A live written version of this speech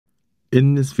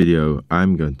In this video,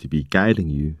 I'm going to be guiding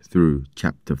you through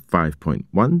Chapter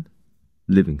 5.1,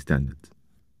 Living Standards.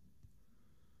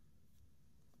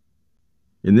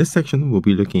 In this section, we'll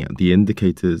be looking at the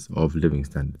indicators of living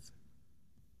standards.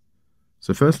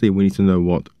 So firstly, we need to know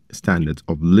what standards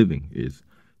of living is.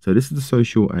 So this is the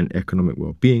social and economic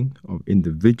well-being of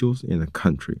individuals in a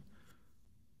country.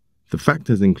 The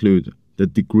factors include the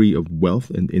degree of wealth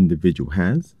an individual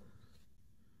has.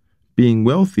 Being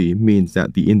wealthy means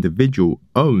that the individual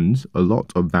owns a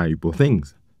lot of valuable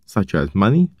things, such as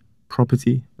money,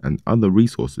 property, and other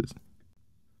resources.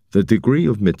 The degree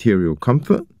of material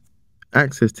comfort,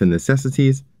 access to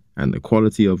necessities, and the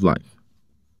quality of life.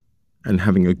 And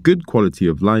having a good quality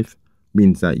of life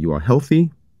means that you are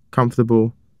healthy,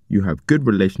 comfortable, you have good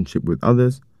relationship with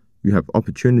others, you have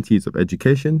opportunities of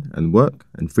education and work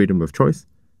and freedom of choice,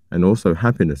 and also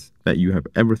happiness, that you have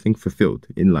everything fulfilled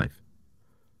in life.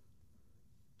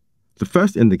 The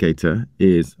first indicator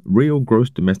is real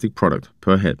gross domestic product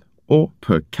per head, or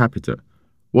per capita.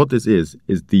 What this is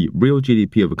the real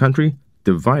GDP of a country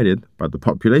divided by the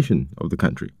population of the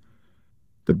country.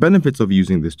 The benefits of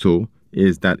using this tool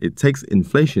is that it takes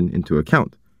inflation into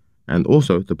account, and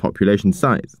also the population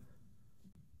size.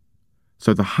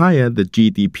 So the higher the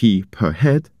GDP per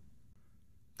head,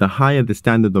 the higher the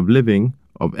standard of living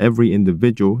of every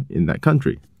individual in that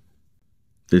country.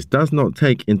 This does not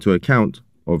take into account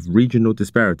of regional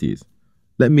disparities.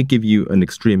 Let me give you an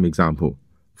extreme example.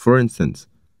 For instance,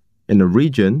 in a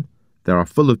region, there are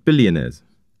full of billionaires,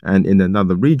 and in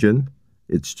another region,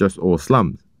 it's just all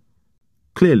slums.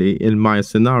 Clearly, in my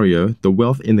scenario, the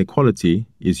wealth inequality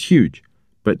is huge,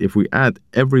 but if we add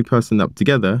every person up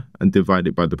together and divide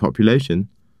it by the population,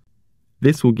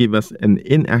 this will give us an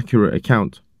inaccurate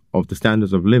account of the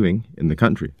standards of living in the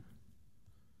country.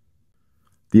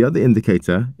 The other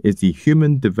indicator is the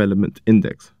Human Development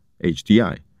Index,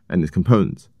 HDI, and its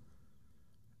components.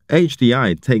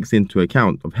 HDI takes into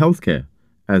account of healthcare,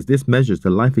 as this measures the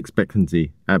life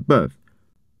expectancy at birth.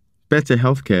 Better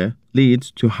healthcare leads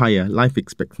to higher life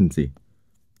expectancy.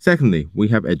 Secondly, we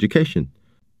have education.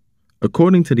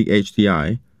 According to the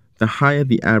HDI, the higher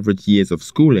the average years of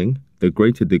schooling, the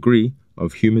greater degree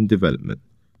of human development.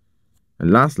 And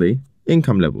lastly,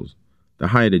 income levels. The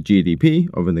higher the GDP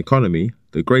of an economy,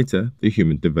 the greater the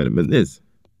human development is.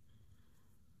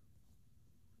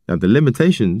 Now, the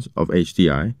limitations of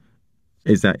HDI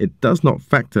is that it does not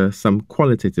factor some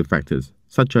qualitative factors,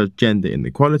 such as gender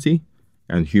inequality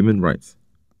and human rights.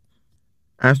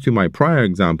 As to my prior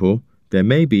example, there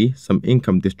may be some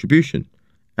income distribution,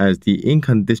 as the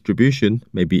income distribution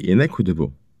may be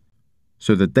inequitable.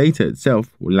 So the data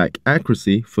itself will lack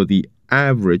accuracy for the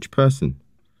average person.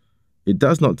 It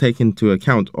does not take into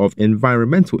account of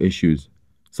environmental issues,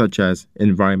 such as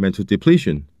environmental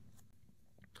depletion.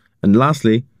 And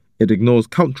lastly, it ignores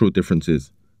cultural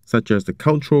differences, such as the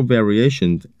cultural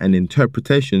variations and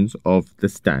interpretations of the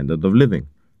standard of living.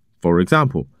 For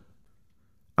example,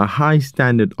 a high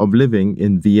standard of living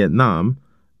in Vietnam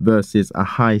versus a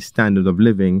high standard of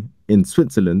living in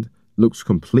Switzerland looks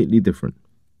completely different.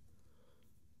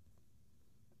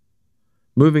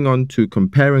 Moving on to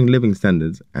comparing living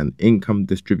standards and income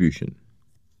distribution.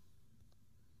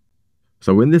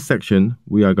 So in this section,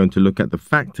 we are going to look at the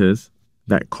factors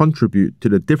that contribute to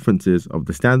the differences of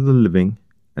the standard of living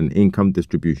and income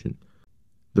distribution.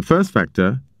 The first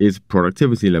factor is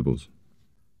productivity levels.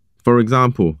 For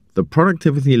example, the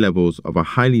productivity levels of a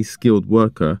highly skilled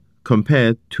worker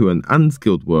compared to an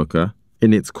unskilled worker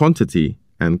in its quantity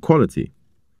and quality.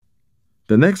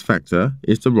 The next factor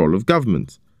is the role of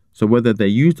government. So whether they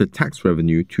use the tax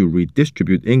revenue to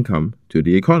redistribute income to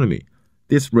the economy.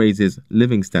 This raises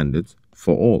living standards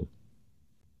for all.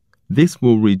 This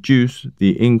will reduce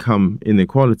the income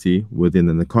inequality within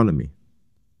an economy.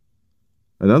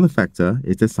 Another factor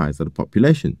is the size of the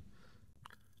population.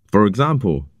 For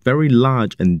example, very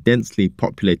large and densely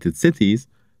populated cities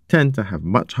tend to have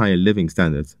much higher living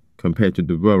standards compared to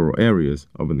the rural areas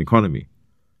of an economy.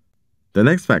 The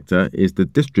next factor is the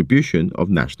distribution of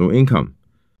national income.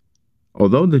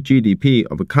 Although the GDP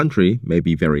of a country may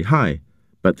be very high,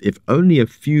 but if only a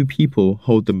few people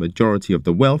hold the majority of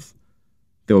the wealth,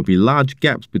 there will be large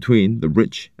gaps between the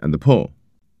rich and the poor.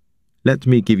 Let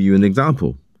me give you an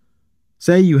example.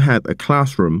 Say you had a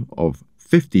classroom of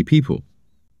 50 people,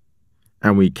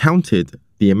 and we counted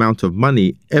the amount of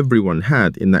money everyone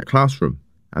had in that classroom,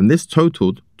 and this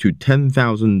totaled to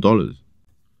 $10,000.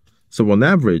 So on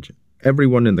average,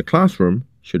 everyone in the classroom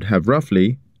should have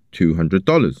roughly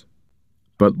 $200.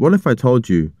 But what if I told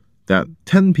you that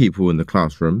 10 people in the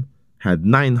classroom had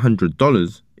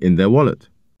 $900 in their wallet,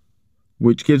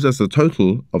 which gives us a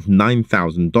total of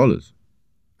 $9,000.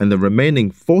 and the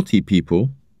remaining 40 people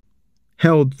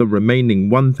held the remaining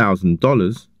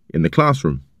 $1,000 in the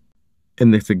classroom.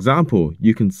 In this example,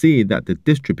 you can see that the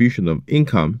distribution of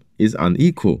income is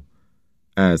unequal,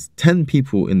 as 10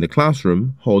 people in the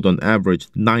classroom hold on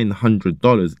average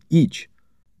 $900 each,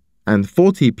 and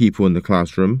 40 people in the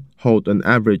classroom hold an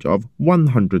average of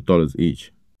 $100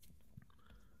 each.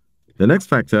 The next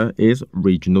factor is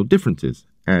regional differences,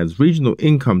 as regional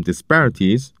income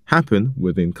disparities happen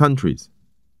within countries.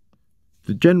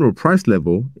 The general price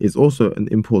level is also an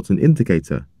important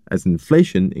indicator, as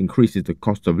inflation increases the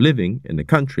cost of living in the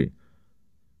country.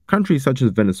 Countries such as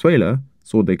Venezuela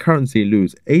saw their currency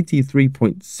lose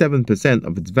 83.7%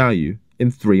 of its value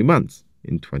in 3 months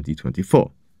in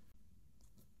 2024.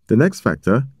 The next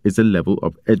factor is the level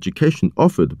of education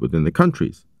offered within the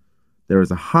countries. There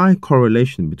is a high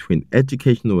correlation between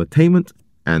educational attainment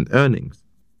and earnings.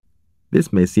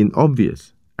 This may seem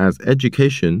obvious, as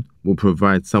education will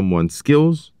provide someone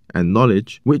skills and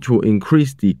knowledge which will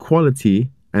increase the quality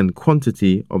and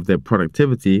quantity of their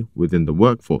productivity within the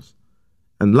workforce.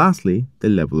 And lastly, the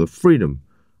level of freedom,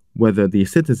 whether the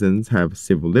citizens have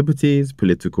civil liberties,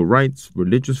 political rights,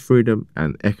 religious freedom,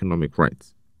 and economic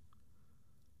rights.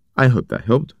 I hope that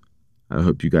helped. I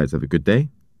hope you guys have a good day.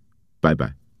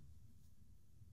 Bye-bye.